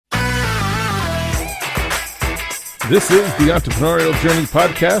This is the Entrepreneurial Journey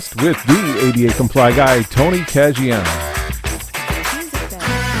Podcast with the ADA Comply guy, Tony Caggiano.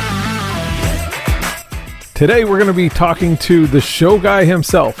 Today we're going to be talking to the show guy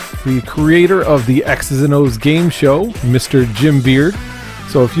himself, the creator of the X's and O's game show, Mr. Jim Beard.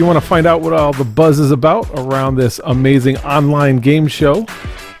 So if you want to find out what all the buzz is about around this amazing online game show,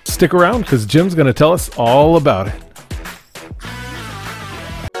 stick around because Jim's going to tell us all about it.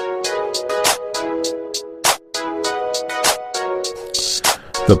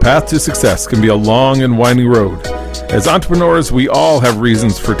 The path to success can be a long and winding road. As entrepreneurs, we all have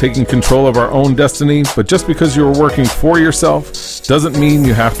reasons for taking control of our own destiny, but just because you're working for yourself doesn't mean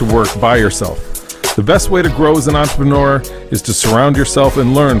you have to work by yourself. The best way to grow as an entrepreneur is to surround yourself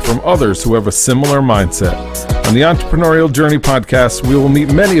and learn from others who have a similar mindset. On the Entrepreneurial Journey Podcast, we will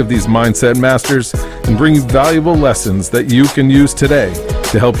meet many of these mindset masters and bring you valuable lessons that you can use today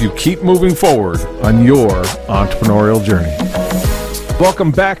to help you keep moving forward on your entrepreneurial journey.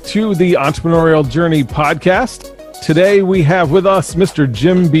 Welcome back to the Entrepreneurial Journey Podcast. Today we have with us Mr.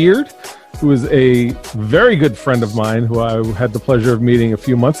 Jim Beard, who is a very good friend of mine who I had the pleasure of meeting a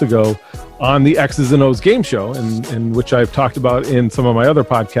few months ago on the X's and O's game show, and which I've talked about in some of my other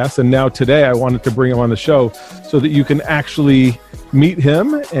podcasts. And now today I wanted to bring him on the show so that you can actually meet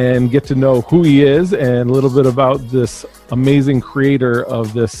him and get to know who he is and a little bit about this amazing creator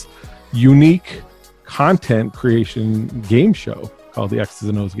of this unique content creation game show called the X's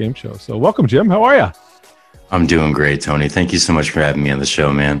and O's game show. So welcome, Jim. How are you? I'm doing great, Tony. Thank you so much for having me on the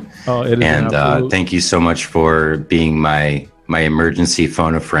show, man. Oh, it is. And thank you so much for being my emergency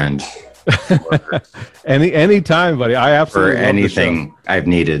phone a friend. Anytime, buddy. I absolutely for anything I've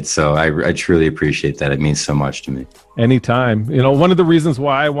needed. So I truly appreciate that. It means so much to me. Anytime. You know, one of the reasons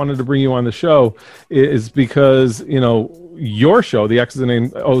why I wanted to bring you on the show is because, you know, your show, the X's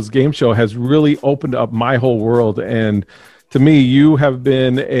and O's game show, has really opened up my whole world. And to me, you have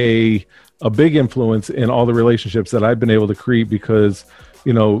been a big influence in all the relationships that I've been able to create because,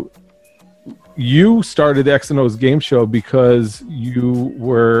 you know, you started the X and O's game show because you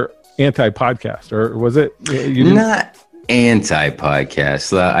were anti-podcast, or was it? Not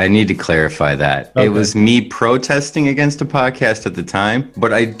anti-podcast. I need to clarify that. Okay. It was me protesting against a podcast at the time,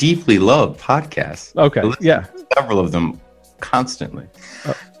 but I deeply love podcasts. Okay, yeah. Several of them constantly.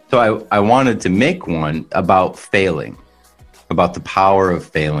 So I wanted to make one about failing, about the power of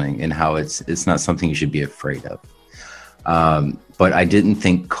failing and how it's not something you should be afraid of. But I didn't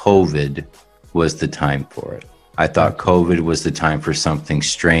think COVID was the time for it. I thought COVID was the time for something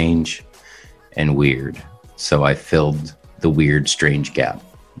strange and weird. So I filled the weird, strange gap.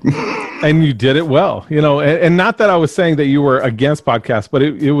 And you did it well, you know, and not that I was saying that you were against podcasts, but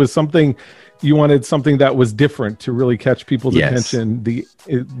it was something, you wanted something that was different to really catch people's attention,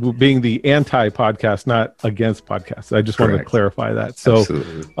 being the anti-podcast, not against podcasts. I just wanted to clarify that. So,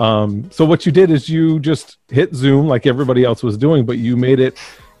 so what you did is you just hit Zoom like everybody else was doing, but you made it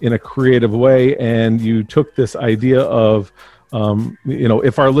in a creative way. And you took this idea of, you know,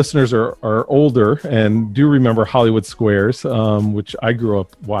 if our listeners are older and do remember Hollywood Squares, which I grew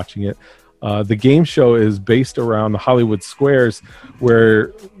up watching it, the game show is based around the Hollywood Squares,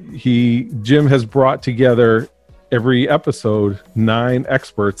 where Jim has brought together every episode 9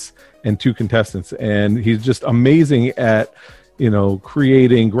 experts and 2 contestants, and he's just amazing at, you know,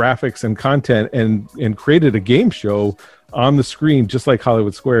 creating graphics and content, and created a game show on the screen just like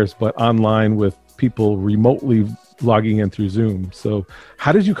Hollywood Squares, but online with people remotely logging in through Zoom. So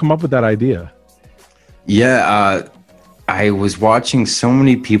how did you come up with that idea? Yeah, I was watching so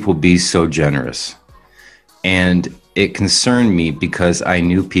many people be so generous, and it concerned me because I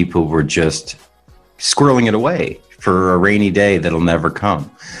knew people were just squirreling it away for a rainy day that'll never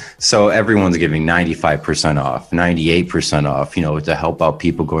come. So everyone's giving 95% off, 98% off, you know, to help out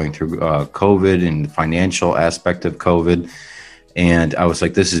people going through COVID and the financial aspect of COVID. And I was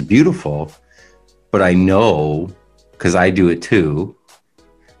like, this is beautiful, but I know, because I do it too,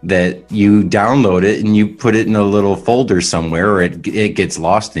 that you download it and you put it in a little folder somewhere, or it gets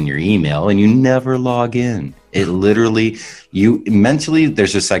lost in your email and you never log in. It literally, you mentally,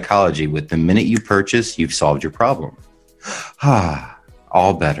 there's a psychology with the minute you purchase, you've solved your problem.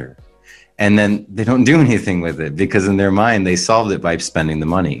 All better. And then they don't do anything with it because in their mind, they solved it by spending the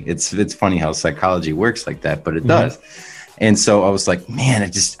money. It's funny how psychology works like that, but it does. And so I was like, man,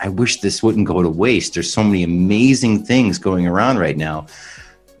 I wish this wouldn't go to waste. There's so many amazing things going around right now.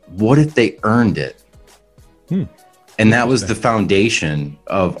 What if they earned it? And that was the foundation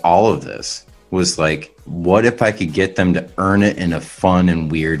of all of this, was like, what if I could get them to earn it in a fun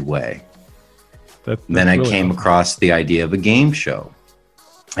and weird way? Then I came across the idea of a game show.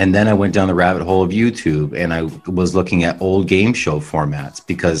 And then I went down the rabbit hole of YouTube, and I was looking at old game show formats,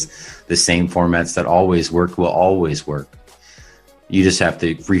 because the same formats that always work will always work. You just have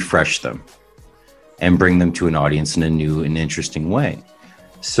to refresh them and bring them to an audience in a new and interesting way.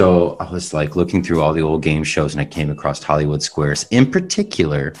 So I was like looking through all the old game shows, and I came across Hollywood Squares, in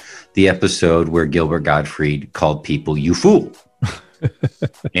particular, the episode where Gilbert Gottfried called people "you fool."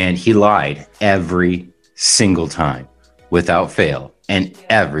 And he lied every single time without fail. And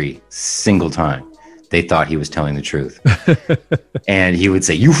every single time they thought he was telling the truth. And he would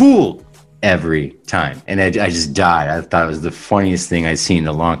say, "You fool," every time. And I just died. I thought it was the funniest thing I'd seen in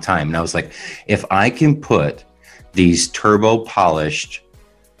a long time. And I was like, if I can put these turbo polished,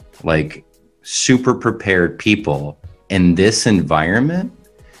 like super prepared people in this environment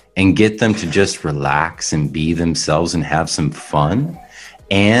and get them to just relax and be themselves and have some fun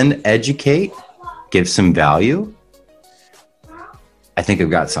and educate, give some value, I think I've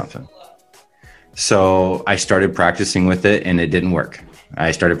got something. So I started practicing with it, and it didn't work.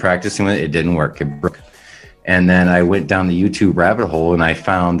 I started practicing with it. It didn't work. It broke. And then I went down the YouTube rabbit hole, and I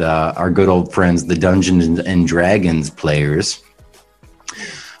found our good old friends, the Dungeons and Dragons players,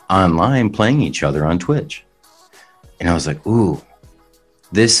 online playing each other on Twitch. And I was like, ooh,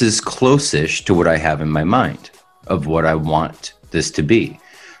 this is close-ish to what I have in my mind of what I want this to be.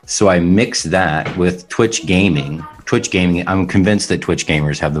 So I mixed that with Twitch gaming. Twitch gaming, I'm convinced that Twitch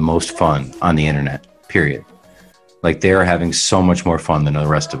gamers have the most fun on the internet, period. Like, they are having so much more fun than the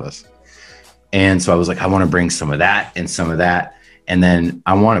rest of us. And so I was like, I want to bring some of that and some of that. And then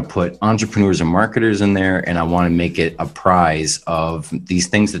I want to put entrepreneurs and marketers in there, and I want to make it a prize of these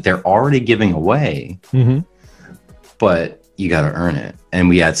things that they're already giving away, but you got to earn it. And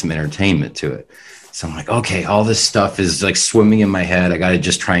we add some entertainment to it. So I'm like, okay, all this stuff is like swimming in my head. I got to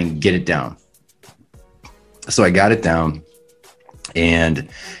just try and get it down. So I got it down, and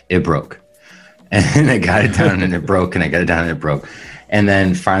it broke. And I got it down, and it broke, and I got it down, and it broke. And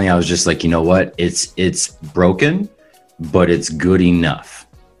then finally I was just like, you know what? It's broken, but it's good enough.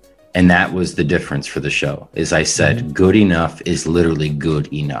 And that was the difference for the show. Is I said, good enough is literally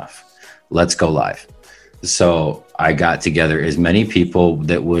good enough. Let's go live. So I got together as many people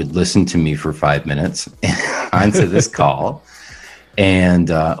that would listen to me for 5 minutes onto this call.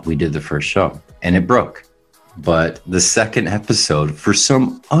 And we did the first show, and it broke. But the second episode, for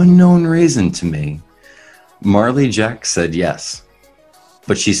some unknown reason to me, Marley Jack said yes.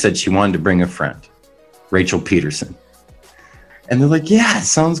 But she said she wanted to bring a friend, Rachel Peterson. And they're like, yeah, it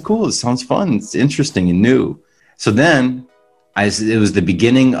sounds cool. It sounds fun. It's interesting and new. So then it was the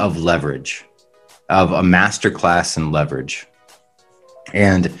beginning of leverage, of a masterclass in leverage.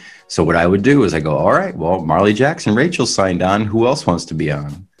 And so what I would do is I go, all right, well, Marley Jackson, Rachel signed on. Who else wants to be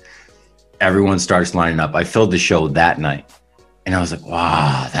on? Everyone starts lining up. I filled the show that night. And I was like,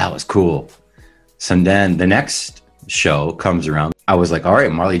 wow, that was cool. So then the next show comes around. I was like, all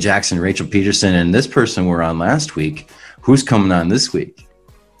right, Marley Jackson, Rachel Peterson, and this person were on last week. Who's coming on this week?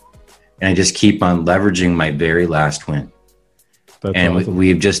 And I just keep on leveraging my very last win. That's and awesome.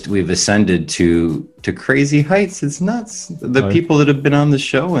 we've ascended to crazy heights. It's nuts. The people that have been on the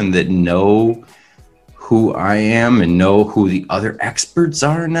show and that know who I am and know who the other experts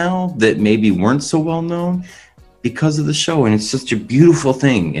are now that maybe weren't so well known because of the show. And it's such a beautiful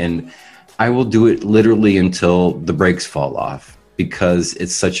thing. And I will do it literally until the brakes fall off because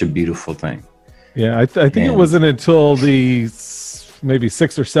it's such a beautiful thing. Yeah, I think it wasn't until the maybe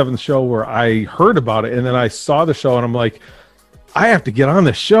 6th or 7th show where I heard about it, and then I saw the show, and I'm like, I have to get on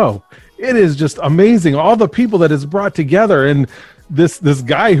this show. It is just amazing, all the people that is brought together, and this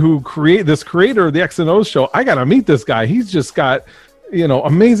guy who creator of the X and O's show. I got to meet this guy. He's just got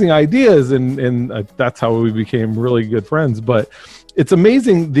amazing ideas, and that's how we became really good friends. But it's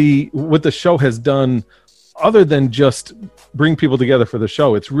amazing what the show has done. Other than just bring people together for the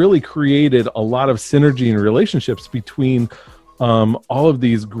show, it's really created a lot of synergy and relationships between all of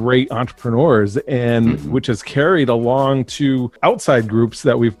these great entrepreneurs, and which has carried along to outside groups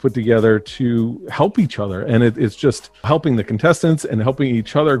that we've put together to help each other. And it's just helping the contestants and helping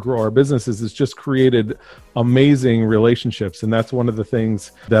each other grow our businesses. It's just created amazing relationships. And that's one of the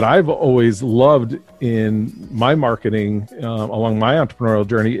things that I've always loved in my marketing along my entrepreneurial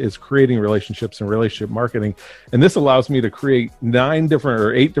journey, is creating relationships and relationship marketing. And this allows me to create 8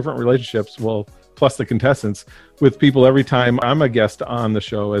 different relationships, plus the contestants, with people every time I'm a guest on the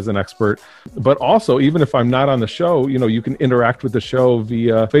show as an expert. But also, even if I'm not on the show, you can interact with the show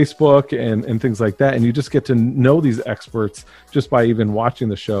via Facebook and things like that. And you just get to know these experts just by even watching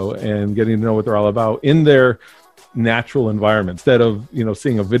the show and getting to know what they're all about in their natural environment. Instead of,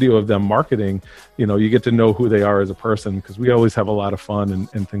 seeing a video of them marketing, you get to know who they are as a person, because we always have a lot of fun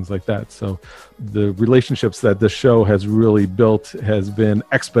and things like that. So the relationships that this show has really built has been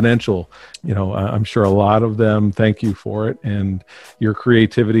exponential. I'm sure a lot of them thank you for it. And your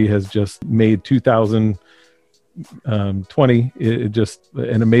creativity has just made 2020 just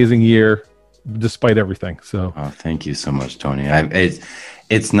an amazing year, despite everything. So thank you so much, Tony.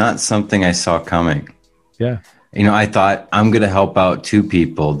 It's not something I saw coming. Yeah. I thought, I'm going to help out 2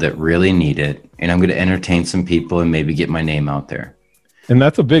 people that really need it, and I'm going to entertain some people and maybe get my name out there. And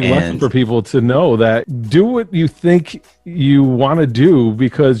that's a big lesson for people to know, that do what you think you want to do,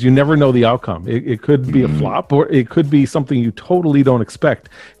 because you never know the outcome. It could be a flop, or it could be something you totally don't expect,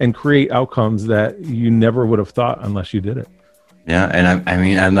 and create outcomes that you never would have thought unless you did it. Yeah. And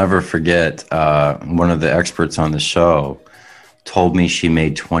I'll never forget, one of the experts on the show told me she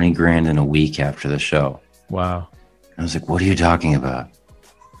made 20 grand in a week after the show. Wow. I was like, what are you talking about?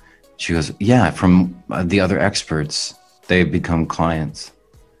 She goes, yeah, from the other experts, they've become clients.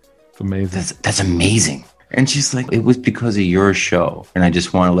 It's amazing. That's amazing. And she's like, it was because of your show. And I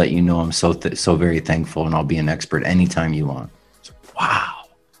just want to let you know I'm so very thankful, and I'll be an expert anytime you want. So, wow.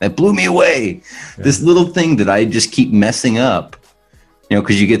 That blew me away. Yeah. This little thing that I just keep messing up.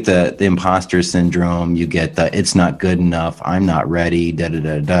 Because you get the imposter syndrome, you get the it's not good enough, I'm not ready, da da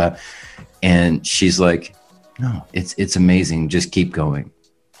da da. And she's like, no, it's amazing. Just keep going.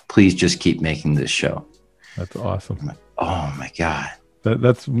 Please just keep making this show. That's awesome. I'm like, oh my God.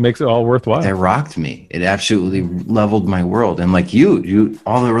 That makes it all worthwhile. That rocked me. It absolutely leveled my world. And like you,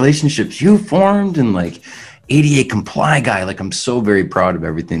 all the relationships you formed, and like ADA Comply guy, like I'm so very proud of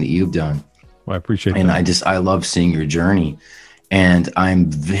everything that you've done. Well, I appreciate and that. I love seeing your journey. And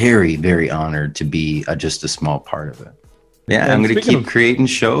I'm very, very honored to be just a small part of it. Yeah, and I'm going to keep creating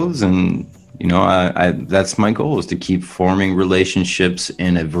shows, and that's my goal, is to keep forming relationships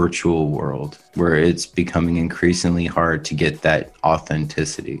in a virtual world where it's becoming increasingly hard to get that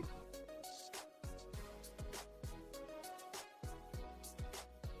authenticity.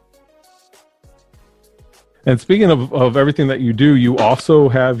 And speaking of everything that you do, you also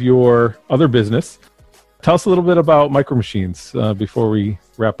have your other business. Tell us a little bit about Micro Machines before we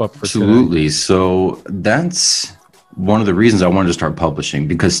wrap up for Absolutely. today. So that's one of the reasons I wanted to start publishing,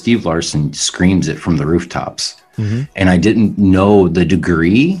 because Steve Larson screams it from the rooftops. Mm-hmm. And I didn't know the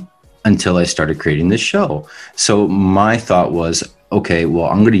degree until I started creating this show. So my thought was, okay, well,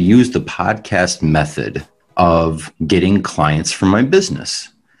 I'm going to use the podcast method of getting clients for my business.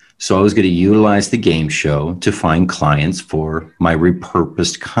 So I was going to utilize the game show to find clients for my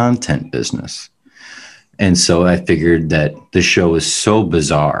repurposed content business. And so I figured that the show is so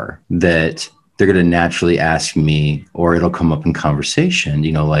bizarre that they're going to naturally ask me, or it'll come up in conversation,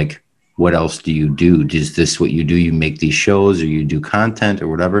 like, what else do you do? Is this what you do? You make these shows, or you do content or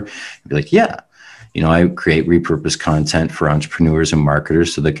whatever? I'd be like, yeah. I create repurposed content for entrepreneurs and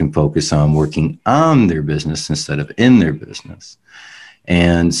marketers so they can focus on working on their business instead of in their business.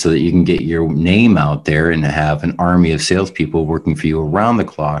 And so that you can get your name out there and have an army of salespeople working for you around the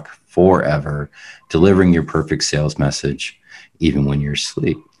clock forever, delivering your perfect sales message, even when you're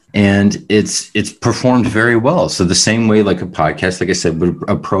asleep. And it's performed very well. So the same way, like a podcast, like I said, would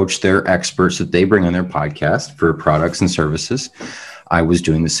approach their experts that they bring on their podcast for products and services, I was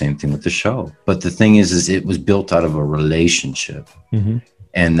doing the same thing with the show. But the thing is it was built out of a relationship. Mm-hmm.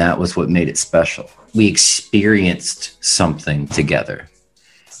 And that was what made it special. We experienced something together,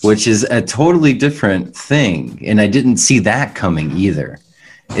 which is a totally different thing. And I didn't see that coming either,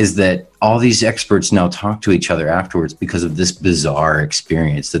 is that all these experts now talk to each other afterwards because of this bizarre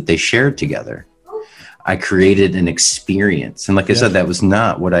experience that they shared together. I created an experience. And like I said, that was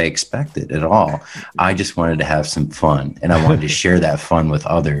not what I expected at all. I just wanted to have some fun, and I wanted to share that fun with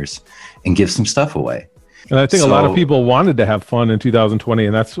others and give some stuff away. And I think a lot of people wanted to have fun in 2020,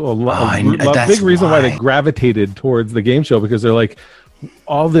 and that's a big reason why they gravitated towards the game show, because they're like,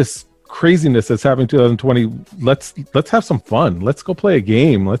 all this craziness that's happening in 2020, let's have some fun. Let's go play a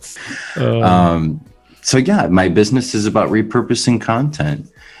game. So yeah, my business is about repurposing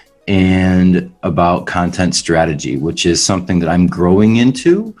content and about content strategy, which is something that I'm growing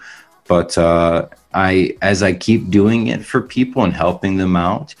into. But as I keep doing it for people and helping them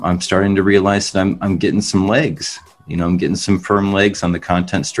out, I'm starting to realize that I'm getting some legs. I'm getting some firm legs on the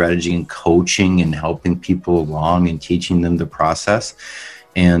content strategy and coaching and helping people along and teaching them the process.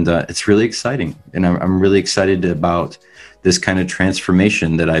 And it's really exciting. And I'm really excited about this kind of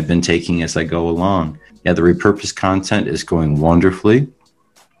transformation that I've been taking as I go along. Yeah, the repurposed content is going wonderfully.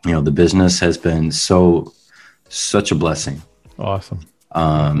 The business has been such a blessing. Awesome.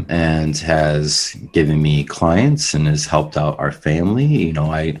 and has given me clients and has helped out our family. You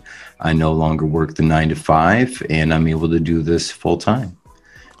know, I no longer work the 9 to 5, and I'm able to do this full time.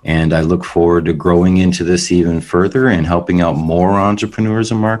 And I look forward to growing into this even further and helping out more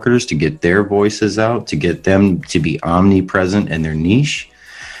entrepreneurs and marketers to get their voices out, to get them to be omnipresent in their niche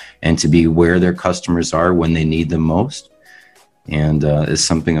and to be where their customers are when they need them most. And it's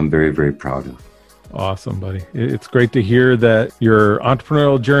something I'm very, very proud of. Awesome, buddy. It's great to hear that your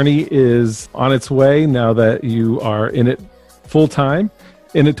entrepreneurial journey is on its way now that you are in it full time.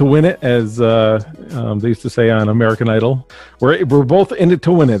 In it to win it, as they used to say on American Idol. We're both in it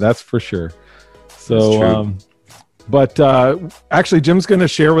to win it, that's for sure. So, but actually, Jim's going to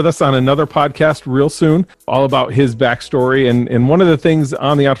share with us on another podcast real soon, all about his backstory. And one of the things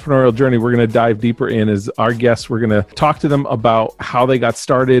on the entrepreneurial journey we're going to dive deeper in is our guests. We're going to talk to them about how they got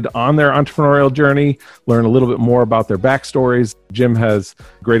started on their entrepreneurial journey, learn a little bit more about their backstories. Jim has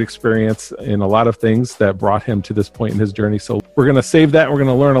great experience in a lot of things that brought him to this point in his journey. So we're going to save that. We're going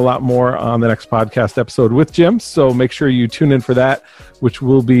to learn a lot more on the next podcast episode with Jim. So make sure you tune in for that, which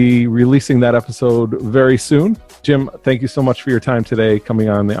we'll be releasing that episode very soon. Jim, thank you so much for your time today coming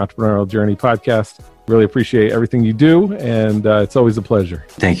on the Entrepreneurial Journey podcast. Really appreciate everything you do, and it's always a pleasure.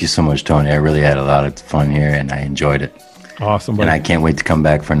 Thank you so much, Tony. I really had a lot of fun here, and I enjoyed it. Awesome, buddy. And I can't wait to come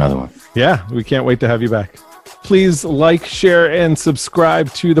back for another one. Yeah, we can't wait to have you back. Please like, share, and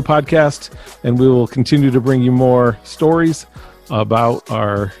subscribe to the podcast, and we will continue to bring you more stories about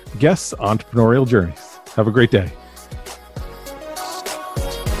our guests' entrepreneurial journeys. Have a great day.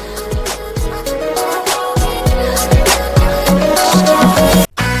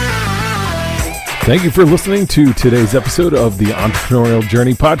 Thank you for listening to today's episode of the Entrepreneurial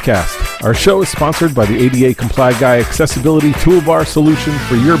Journey podcast. Our show is sponsored by the ADA Comply Guy Accessibility Toolbar solution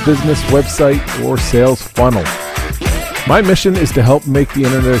for your business, website, or sales funnel. My mission is to help make the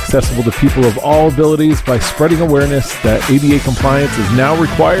internet accessible to people of all abilities by spreading awareness that ADA compliance is now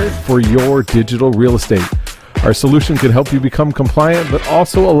required for your digital real estate. Our solution can help you become compliant, but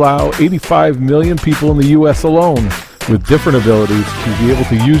also allow 85 million people in the U.S. alone with different abilities to be able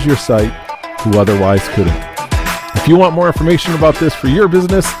to use your site who otherwise couldn't. If you want more information about this for your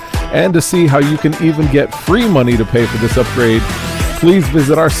business and to see how you can even get free money to pay for this upgrade, please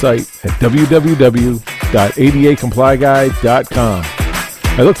visit our site at www.adacomplyguy.com.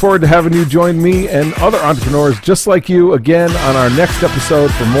 I look forward to having you join me and other entrepreneurs just like you again on our next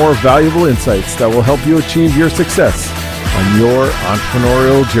episode for more valuable insights that will help you achieve your success on your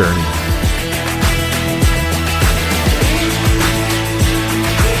entrepreneurial journey.